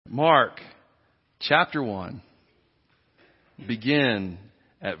Mark chapter 1. Begin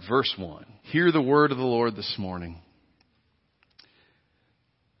at verse 1. Hear the word of the Lord this morning.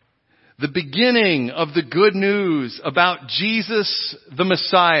 The beginning of the good news about Jesus the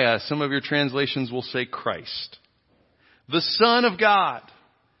Messiah. Some of your translations will say Christ. The Son of God.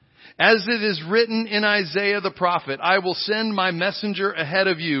 As it is written in Isaiah the prophet, I will send my messenger ahead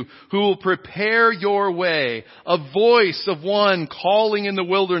of you who will prepare your way. A voice of one calling in the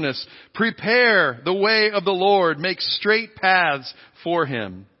wilderness. Prepare the way of the Lord. Make straight paths for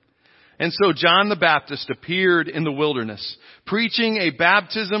him. And so John the Baptist appeared in the wilderness, preaching a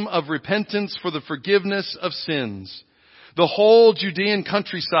baptism of repentance for the forgiveness of sins. The whole Judean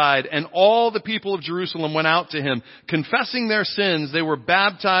countryside and all the people of Jerusalem went out to him. Confessing their sins, they were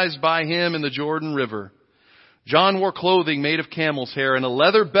baptized by him in the Jordan River. John wore clothing made of camel's hair and a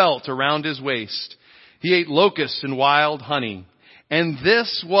leather belt around his waist. He ate locusts and wild honey. And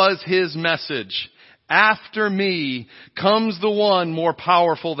this was his message. After me comes the one more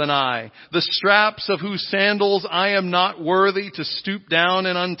powerful than I, the straps of whose sandals I am not worthy to stoop down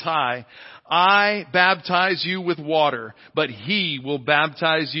and untie. I baptize you with water, but he will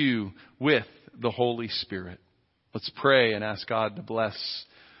baptize you with the Holy Spirit. Let's pray and ask God to bless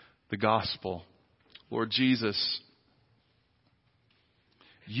the gospel. Lord Jesus,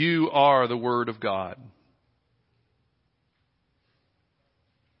 you are the Word of God.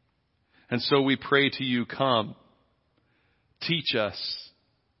 And so we pray to you, come, teach us,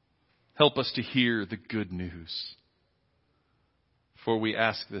 help us to hear the good news. For we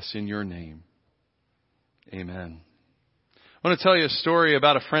ask this in your name. Amen. I want to tell you a story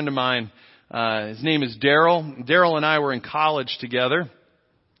about a friend of mine. His name is Daryl. Daryl and I were in college together.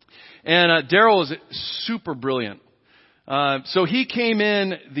 And Daryl is super brilliant. So he came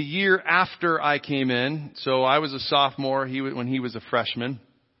in the year after I came in. So I was a sophomore when he was a freshman.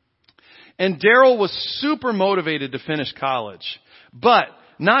 And Daryl was super motivated to finish college. But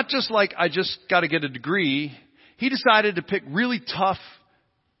not just like I just got to get a degree. He decided to pick really tough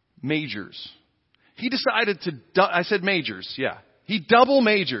majors. He decided to, I said majors, yeah. He double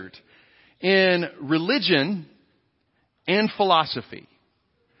majored in religion and philosophy.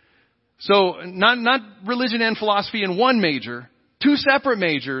 So not religion and philosophy in one major, two separate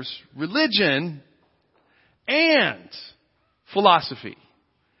majors, religion and philosophy.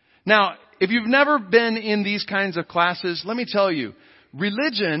 Now, if you've never been in these kinds of classes, let me tell you,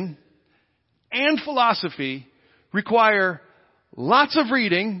 religion and philosophy require lots of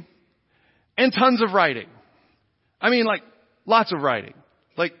reading and tons of writing. I mean, like, lots of writing.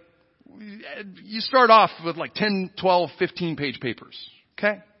 Like, you start off with like 10, 12, 15-page papers.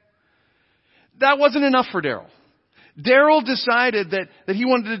 Okay? That wasn't enough for Daryl. Daryl decided that he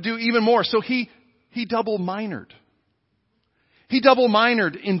wanted to do even more, so he double minored. He double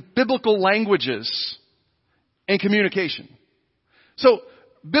minored in biblical languages and communication. So,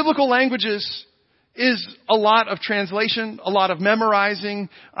 biblical languages is a lot of translation, a lot of memorizing.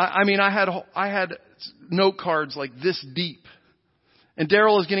 I had note cards like this deep. And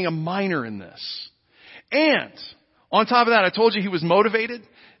Daryl is getting a minor in this. And on top of that, I told you he was motivated.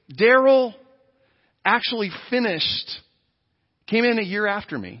 Daryl actually came in a year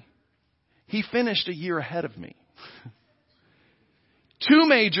after me. He finished a year ahead of me. 2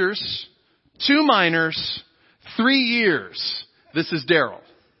 majors, 2 minors, 3 years. This is Daryl.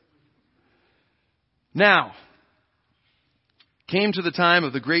 Now, came to the time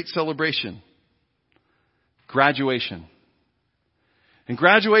of the great celebration. Graduation. And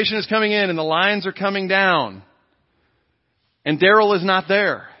graduation is coming in and the lines are coming down. And Daryl is not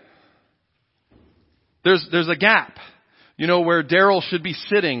there. There's a gap, where Daryl should be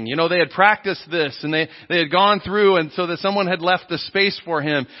sitting. They had practiced this and they had gone through and so that someone had left the space for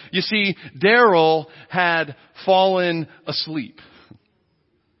him. You see, Daryl had fallen asleep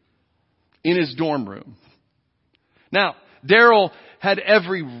in his dorm room. Now, Daryl had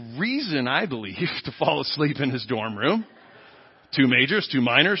every reason, I believe, to fall asleep in his dorm room. 2 majors, 2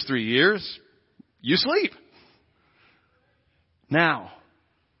 minors, 3 years. You sleep. Now,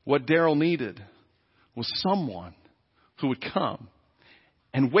 what Daryl needed was someone who would come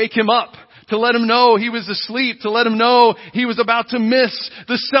and wake him up, to let him know he was asleep, to let him know he was about to miss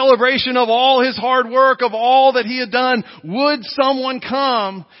the celebration of all his hard work, of all that he had done. Would someone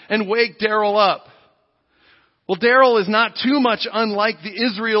come and wake Daryl up? Well, Daryl is not too much unlike the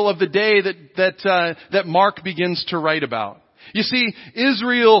Israel of the day that Mark begins to write about. You see,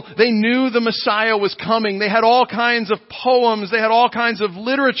 Israel, they knew the Messiah was coming. They had all kinds of poems. They had all kinds of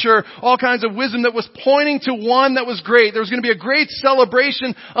literature, all kinds of wisdom that was pointing to one that was great. There was going to be a great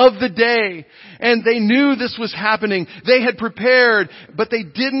celebration of the day. And they knew this was happening. They had prepared, but they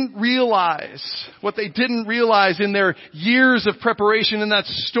didn't realize what they didn't realize in their years of preparation in that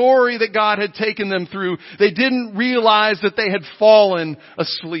story that God had taken them through. They didn't realize that they had fallen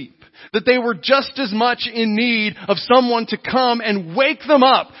asleep. That they were just as much in need of someone to come and wake them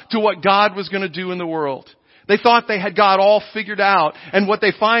up to what God was going to do in the world. They thought they had God all figured out, and what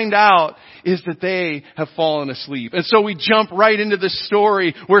they find out is that they have fallen asleep. And so we jump right into this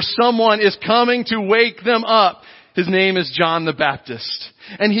story where someone is coming to wake them up. His name is John the Baptist.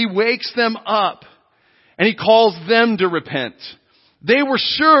 And he wakes them up, and he calls them to repent. They were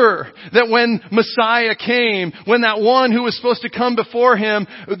sure that when Messiah came, when that one who was supposed to come before him,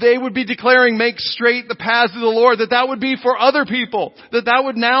 they would be declaring, make straight the paths of the Lord, that would be for other people. That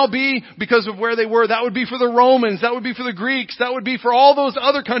would now be, because of where they were, that would be for the Romans, that would be for the Greeks, that would be for all those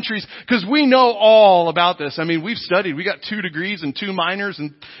other countries, because we know all about this. I mean, we've studied. We got 2 degrees and 2 minors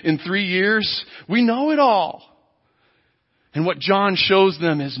in 3 years. We know it all. And what John shows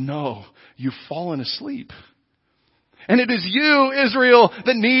them is, no, you've fallen asleep. And it is you, Israel,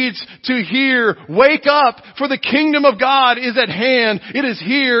 that needs to hear, wake up, for the kingdom of God is at hand. It is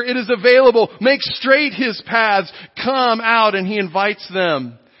here. It is available. Make straight His paths. Come out. And He invites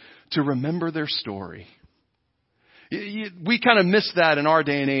them to remember their story. We kind of miss that in our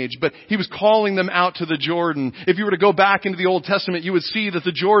day and age, but He was calling them out to the Jordan. If you were to go back into the Old Testament, you would see that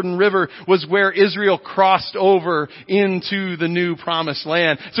the Jordan River was where Israel crossed over into the new promised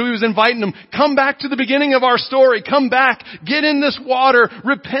land. So He was inviting them, come back to the beginning of our story. Come back, get in this water,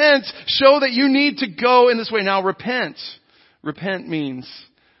 repent, show that you need to go in this way. Now repent. Repent means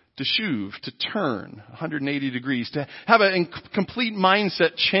to shuv, to turn 180 degrees, to have a complete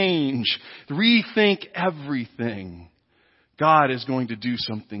mindset change, rethink everything. God is going to do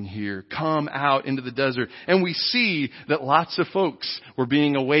something here. Come out into the desert. And we see that lots of folks were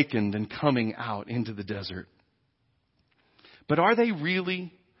being awakened and coming out into the desert. But are they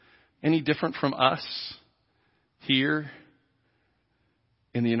really any different from us here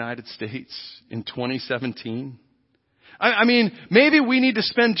in the United States in 2017? I mean, maybe we need to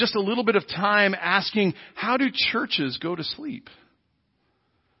spend just a little bit of time asking, how do churches go to sleep?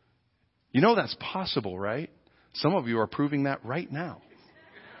 You know that's possible, right? Some of you are proving that right now.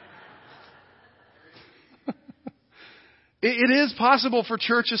 It is possible for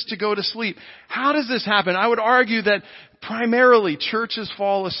churches to go to sleep. How does this happen? I would argue that primarily churches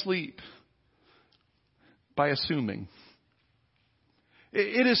fall asleep by assuming.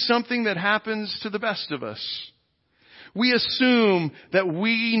 It is something that happens to the best of us. We assume that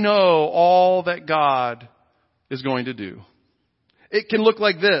we know all that God is going to do. It can look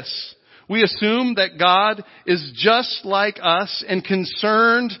like this. We assume that God is just like us and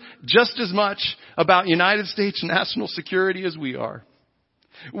concerned just as much about United States national security as we are.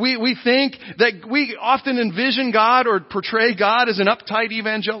 We think that we often envision God or portray God as an uptight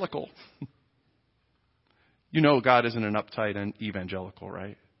evangelical. You know God isn't an uptight evangelical,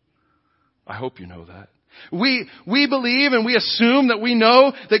 right? I hope you know that. We believe and we assume that we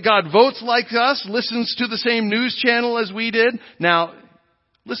know that God votes like us, listens to the same news channel as we did. Now,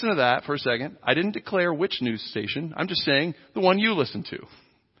 listen to that for a second. I didn't declare which news station. I'm just saying the one you listen to.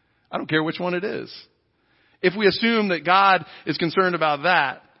 I don't care which one it is. If we assume that God is concerned about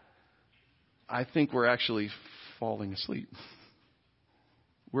that, I think we're actually falling asleep.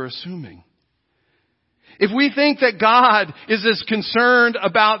 We're assuming. If we think that God is as concerned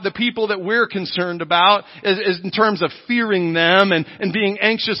about the people that we're concerned about as in terms of fearing them and being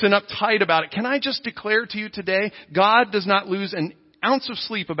anxious and uptight about it, can I just declare to you today, God does not lose an ounce of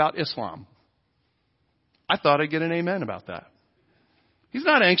sleep about Islam. I thought I'd get an amen about that. He's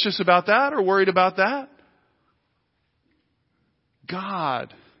not anxious about that or worried about that.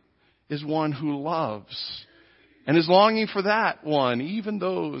 God is one who loves and is longing for that one, even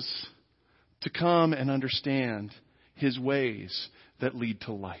those to come and understand His ways that lead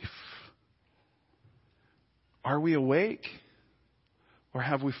to life. Are we awake or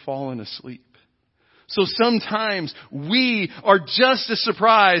have we fallen asleep? So sometimes we are just as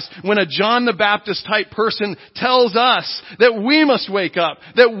surprised when a John the Baptist type person tells us that we must wake up,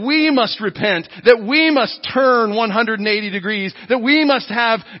 that we must repent, that we must turn 180 degrees, that we must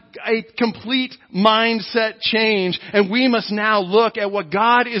have a complete mindset change, and we must now look at what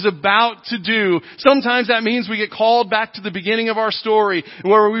God is about to do. Sometimes that means we get called back to the beginning of our story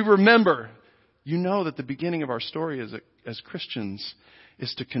where we remember. You know that the beginning of our story as Christians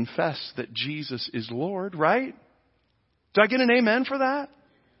is to confess that Jesus is Lord, right? Do I get an amen for that?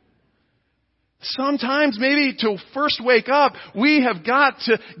 Sometimes maybe to first wake up, we have got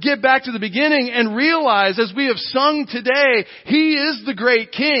to get back to the beginning and realize, as we have sung today, He is the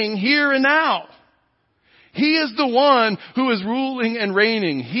great King here and now. He is the one who is ruling and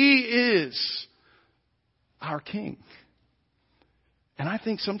reigning. He is our King. And I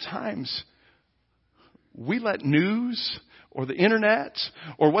think sometimes we let news or the internet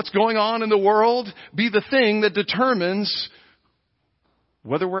or what's going on in the world be the thing that determines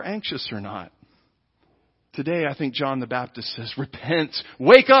whether we're anxious or not. Today, I think John the Baptist says, repent,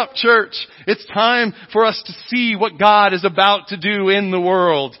 wake up, church. It's time for us to see what God is about to do in the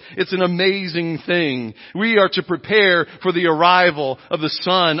world. It's an amazing thing. We are to prepare for the arrival of the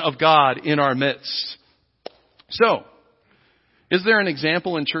Son of God in our midst. So, is there an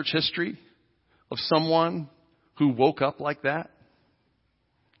example in church history of someone who woke up like that?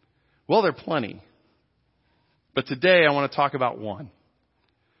 Well, there are plenty. But today, I want to talk about one.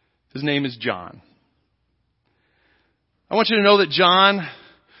 His name is John. I want you to know that John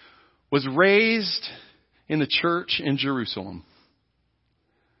was raised in the church in Jerusalem.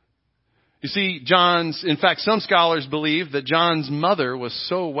 You see, in fact, some scholars believe that John's mother was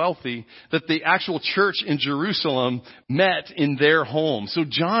so wealthy that the actual church in Jerusalem met in their home. So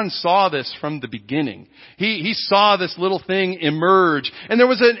John saw this from the beginning. He saw this little thing emerge. And there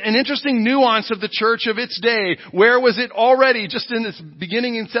was an interesting nuance of the church of its day. Where was it already, just in its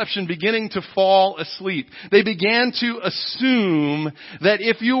inception, beginning to fall asleep? They began to assume that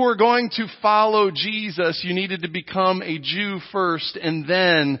if you were going to follow Jesus, you needed to become a Jew first and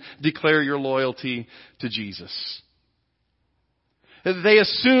then declare your loyalty to Jesus. They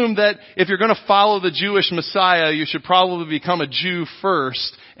assume that if you're going to follow the Jewish Messiah, you should probably become a Jew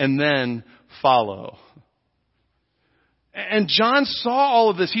first and then follow. And John saw all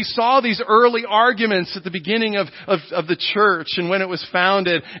of this. He saw these early arguments at the beginning of the church and when it was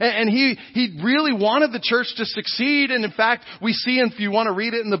founded. And he really wanted the church to succeed. And in fact, we see, if you want to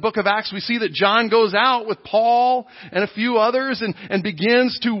read it in the book of Acts, we see that John goes out with Paul and a few others and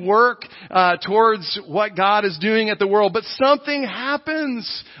begins to work towards what God is doing at the world. But something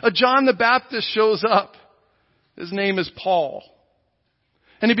happens. A John the Baptist shows up. His name is Paul.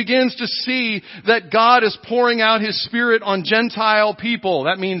 And he begins to see that God is pouring out His Spirit on Gentile people.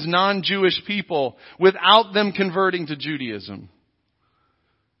 That means non-Jewish people, without them converting to Judaism.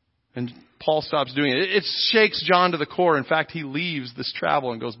 And Paul stops doing it. It shakes John to the core. In fact, he leaves this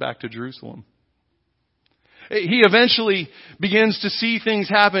travel and goes back to Jerusalem. He eventually begins to see things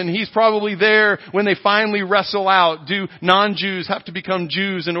happen. He's probably there when they finally wrestle out. Do non-Jews have to become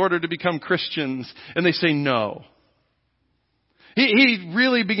Jews in order to become Christians? And they say no. He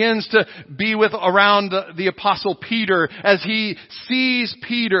really begins to be around the Apostle Peter as he sees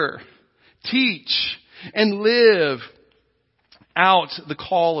Peter teach and live out the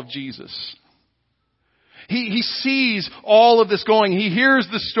call of Jesus. He sees all of this going. He hears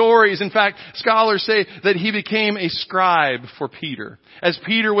the stories. In fact, scholars say that he became a scribe for Peter, as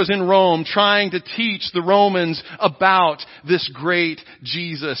Peter was in Rome trying to teach the Romans about this great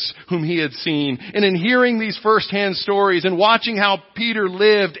Jesus whom he had seen. And in hearing these firsthand stories and watching how Peter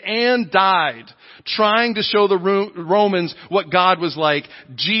lived and died, trying to show the Romans what God was like,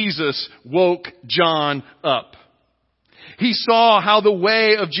 Jesus woke John up. He saw how the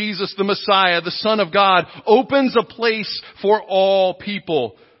way of Jesus, the Messiah, the Son of God, opens a place for all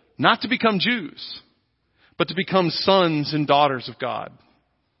people, not to become Jews, but to become sons and daughters of God.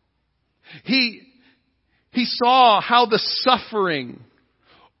 He saw how the suffering,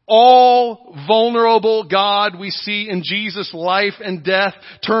 all vulnerable God we see in Jesus' life and death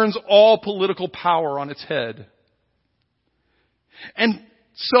turns all political power on its head. And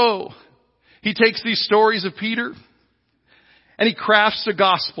so, he takes these stories of Peter and he crafts a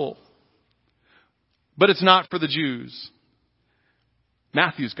gospel. But it's not for the Jews.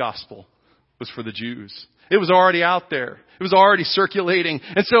 Matthew's gospel was for the Jews. It was already out there. It was already circulating.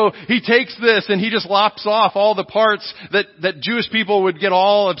 And so he takes this and he just lops off all the parts that Jewish people would get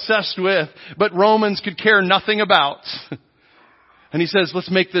all obsessed with, but Romans could care nothing about. And he says, let's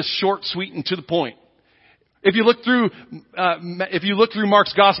make this short, sweet, and to the point. If you look through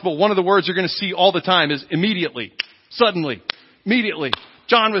Mark's gospel, one of the words you're going to see all the time is immediately, suddenly. Immediately.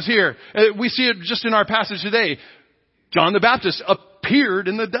 John was here. We see it just in our passage today. John the Baptist appeared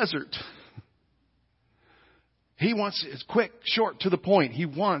in the desert. He wants it's quick, short, to the point. He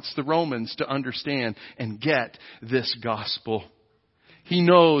wants the Romans to understand and get this gospel. He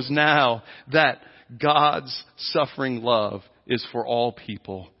knows now that God's suffering love is for all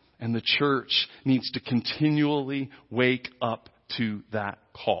people. And the church needs to continually wake up to that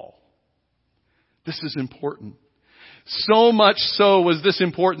call. This is important. So much so was this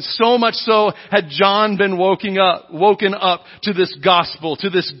important. So much so had John been woken up to this gospel, to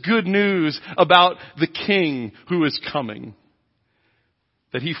this good news about the King who is coming,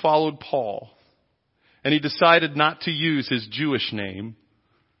 that he followed Paul. And he decided not to use his Jewish name,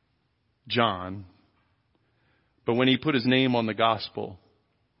 John. But when he put his name on the gospel,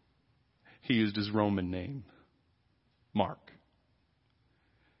 he used his Roman name, Mark.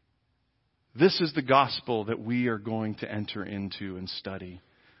 This is the gospel that we are going to enter into and study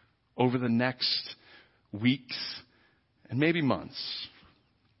over the next weeks and maybe months.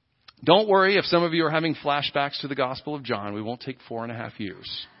 Don't worry if some of you are having flashbacks to the Gospel of John. We won't take 4.5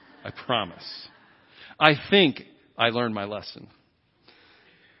 years. I promise. I think I learned my lesson.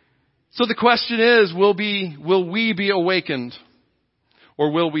 So the question is, will we be awakened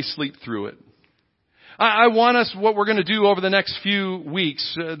or will we sleep through it? I want us, what we're going to do over the next few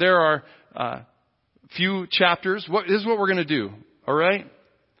weeks, there are few chapters. This is what we're going to do. All right?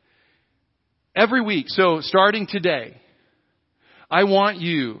 Every week, so starting today, I want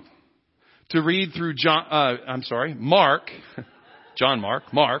you to read through Mark.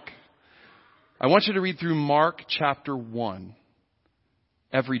 I want you to read through Mark chapter 1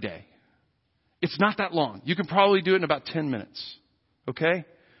 every day. It's not that long. You can probably do it in about 10 minutes. Okay?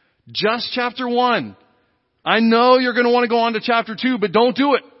 Just chapter 1. I know you're going to want to go on to chapter 2, but don't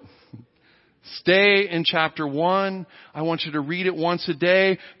do it. Stay in chapter 1. I want you to read it once a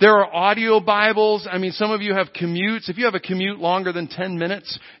day. There are audio Bibles. I mean, some of you have commutes. If you have a commute longer than 10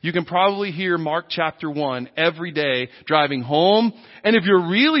 minutes, you can probably hear Mark chapter 1 every day driving home. And if you're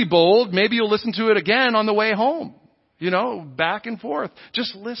really bold, maybe you'll listen to it again on the way home. Back and forth.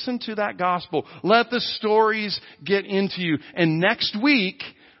 Just listen to that gospel. Let the stories get into you. And next week,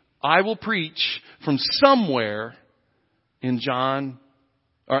 I will preach from somewhere in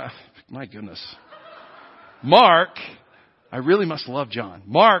Mark. I really must love John.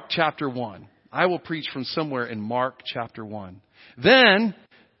 Mark chapter 1. I will preach from somewhere in Mark chapter 1. Then,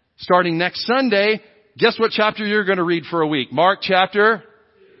 starting next Sunday, guess what chapter you're going to read for a week? Mark chapter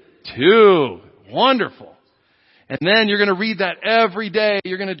 2. Wonderful. And then you're going to read that every day.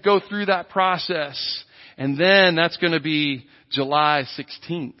 You're going to go through that process. And then that's going to be July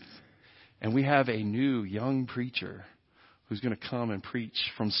 16th. And we have a new young preacher who's going to come and preach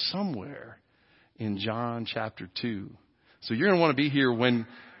from somewhere in John chapter 2. So you're going to want to be here when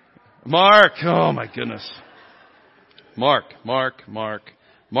Mark. Oh my goodness. Mark. All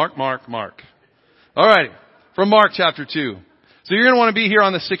right. From Mark chapter 2. So you're going to want to be here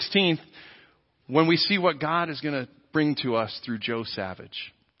on the 16th when we see what God is going to bring to us through Joe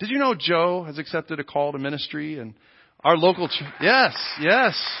Savage. Did you know Joe has accepted a call to ministry and our local Yes.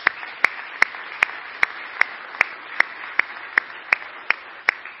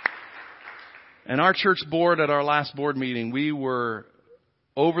 And our church board at our last board meeting, we were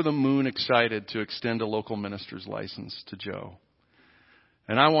over the moon excited to extend a local minister's license to Joe.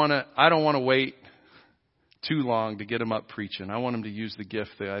 And I don't want to wait too long to get him up preaching. I want him to use the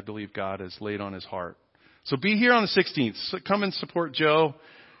gift that I believe God has laid on his heart. So be here on the 16th. So come and support Joe.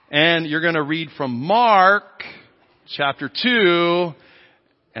 And you're going to read from Mark chapter 2.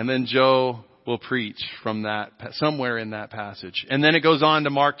 And then Joe will preach from that, somewhere in that passage. And then it goes on to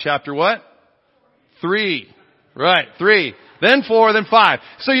Mark chapter what? 3. Right, 3. Then 4, then 5.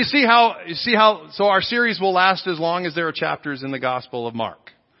 So you see how, so our series will last as long as there are chapters in the Gospel of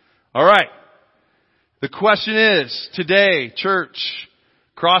Mark. All right. The question is, today, church,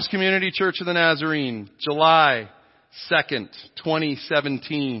 Cross Community Church of the Nazarene, July 2nd,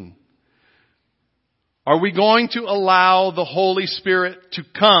 2017. Are we going to allow the Holy Spirit to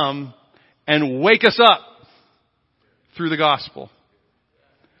come and wake us up through the gospel?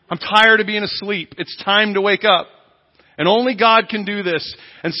 I'm tired of being asleep. It's time to wake up. And only God can do this.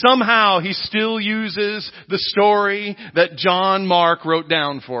 And somehow He still uses the story that John Mark wrote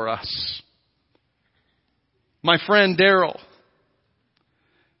down for us. My friend Daryl,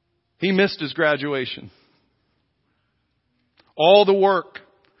 he missed his graduation. All the work,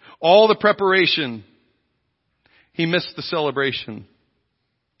 all the preparation, he missed the celebration.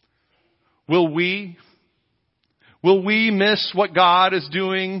 Will we miss what God is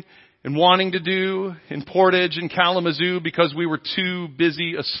doing and wanting to do in Portage and Kalamazoo because we were too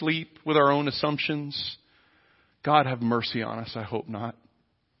busy asleep with our own assumptions? God have mercy on us. I hope not.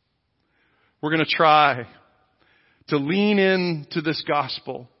 We're going to try to lean into this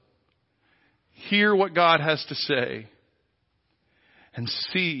gospel, hear what God has to say, and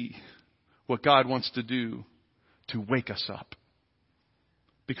see what God wants to do to wake us up.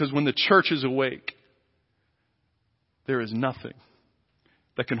 Because when the church is awake, there is nothing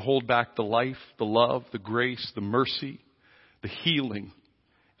that can hold back the life, the love, the grace, the mercy, the healing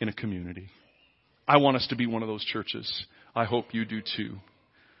in a community. I want us to be one of those churches. I hope you do too.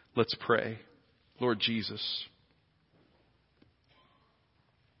 Let's pray. Lord Jesus,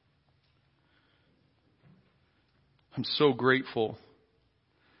 I'm so grateful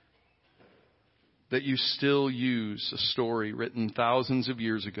that you still use a story written thousands of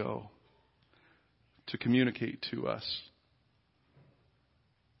years ago to communicate to us.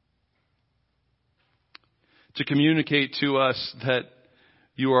 To communicate to us that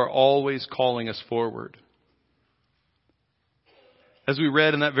you are always calling us forward. As we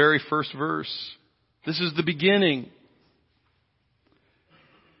read in that very first verse, this is the beginning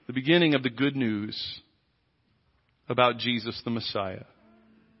of the good news about Jesus the Messiah.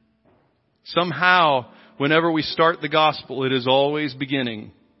 Somehow, whenever we start the gospel, it is always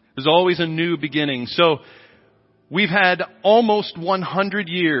beginning. There's always a new beginning. So, we've had almost 100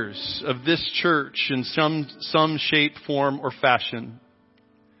 years of this church in some shape, form, or fashion.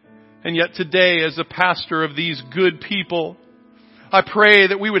 And yet today, as a pastor of these good people, I pray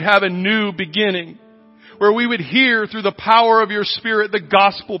that we would have a new beginning, where we would hear through the power of your Spirit the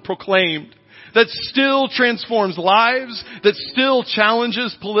gospel proclaimed, that still transforms lives, that still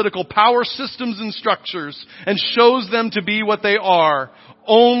challenges political power systems and structures, and shows them to be what they are,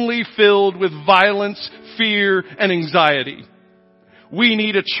 only filled with violence, fear, and anxiety. We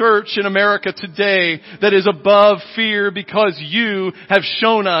need a church in America today that is above fear, because you have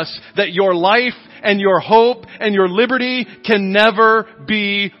shown us that your life and your hope and your liberty can never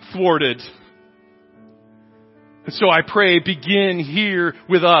be thwarted. And so I pray, begin here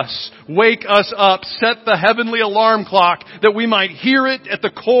with us. Wake us up. Set the heavenly alarm clock that we might hear it at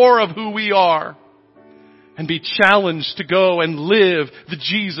the core of who we are, and be challenged to go and live the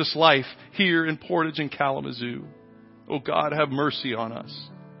Jesus life here in Portage and Kalamazoo. Oh God, have mercy on us.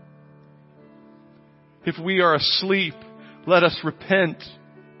 If we are asleep, let us repent.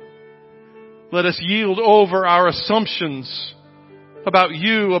 Let us yield over our assumptions about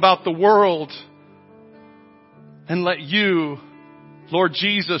you, about the world. And let you, Lord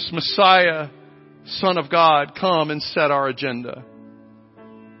Jesus, Messiah, Son of God, come and set our agenda.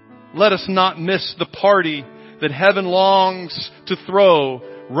 Let us not miss the party that heaven longs to throw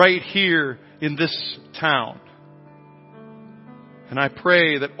right here in this town. And I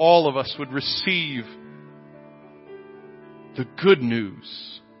pray that all of us would receive the good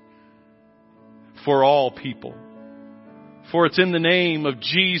news for all people. For it's in the name of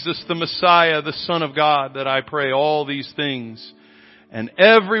Jesus the Messiah, the Son of God, that I pray all these things. And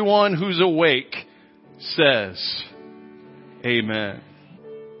everyone who's awake says, Amen.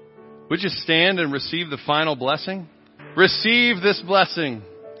 Would you stand and receive the final blessing? Receive this blessing.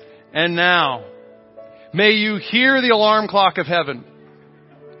 And now, may you hear the alarm clock of heaven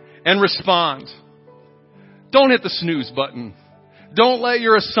and respond. Don't hit the snooze button. Don't let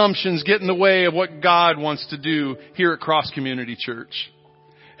your assumptions get in the way of what God wants to do here at Cross Community Church.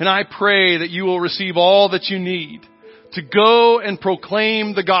 And I pray that you will receive all that you need to go and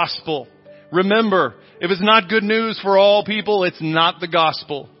proclaim the gospel. Remember, if it's not good news for all people, it's not the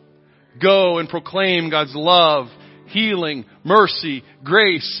gospel. Go and proclaim God's love, healing, mercy,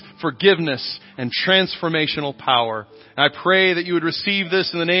 grace, forgiveness, and transformational power. And I pray that you would receive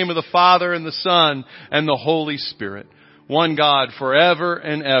this in the name of the Father and the Son and the Holy Spirit. One God forever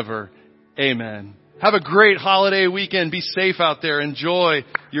and ever. Amen. Have a great holiday weekend. Be safe out there. Enjoy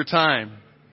your time.